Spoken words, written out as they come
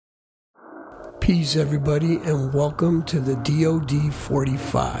Peace, everybody, and welcome to the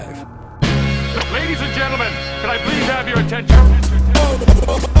DOD45. Ladies and gentlemen, can I please have your attention?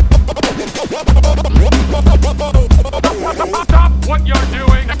 Stop what you're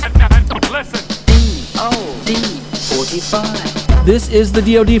doing and listen. DOD45. This is the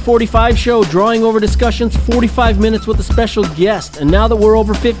DOD45 show, drawing over discussions 45 minutes with a special guest. And now that we're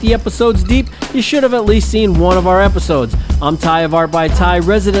over 50 episodes deep, you should have at least seen one of our episodes. I'm Tai of ArtByTai,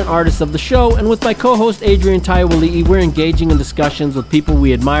 resident artist of the show, and with my co-host Adrian Taiwali'i, we're engaging in discussions with people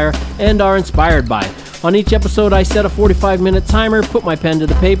we admire and are inspired by. On each episode, I set a 45-minute timer, put my pen to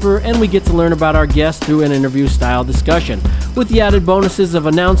the paper, and we get to learn about our guest through an interview-style discussion. With the added bonuses of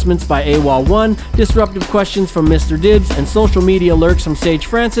announcements by AWOL1, disruptive questions from Mr. Dibs, and social media lurks from Sage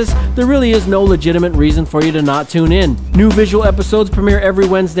Francis, there really is no legitimate reason for you to not tune in. New visual episodes premiere every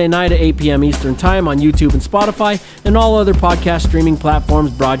Wednesday night at 8 p.m. Eastern Time on YouTube and Spotify, and all other podcast streaming platforms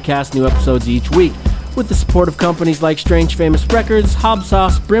broadcast new episodes each week. With the support of companies like Strange Famous Records, Hob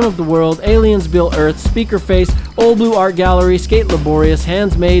Sauce, Brim of the World, Aliens Built Earth, Speakerface, Old Blue Art Gallery, Skate Laborious,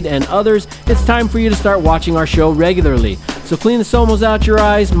 Hands Made, and others, it's time for you to start watching our show regularly. So clean the somos out your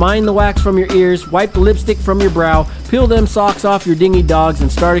eyes, mind the wax from your ears, wipe the lipstick from your brow, peel them socks off your dingy dogs,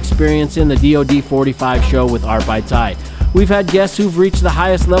 and start experiencing the DOD45 show with ArtByTai. We've had guests who've reached the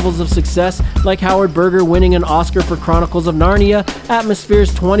highest levels of success, like Howard Berger winning an Oscar for Chronicles of Narnia,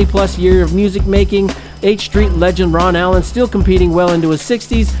 Atmosphere's 20-plus year of music making, H Street legend Ron Allen still competing well into his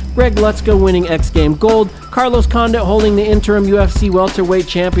 60s, Greg Lutzka winning X Game Gold, Carlos Condit holding the interim UFC welterweight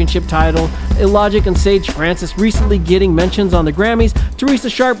championship title, Illogic and Sage Francis recently getting mentions on the Grammys, Teresa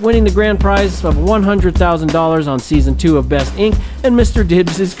Sharp winning the grand prize of $100,000 on Season 2 of Best Inc., and Mr.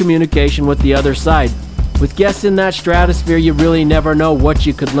 Dibs' communication with the other side. With guests in that stratosphere, you really never know what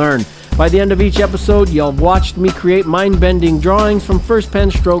you could learn. By the end of each episode, you'll have watched me create mind-bending drawings from first pen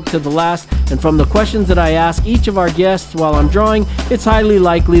stroke to the last, and from the questions that I ask each of our guests while I'm drawing, it's highly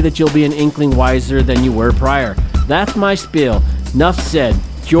likely that you'll be an inkling wiser than you were prior. That's my spiel. Enough said.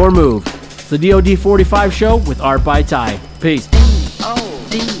 It's your move. It's the DOD45 show with ArtByTai. Peace.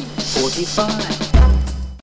 DOD45.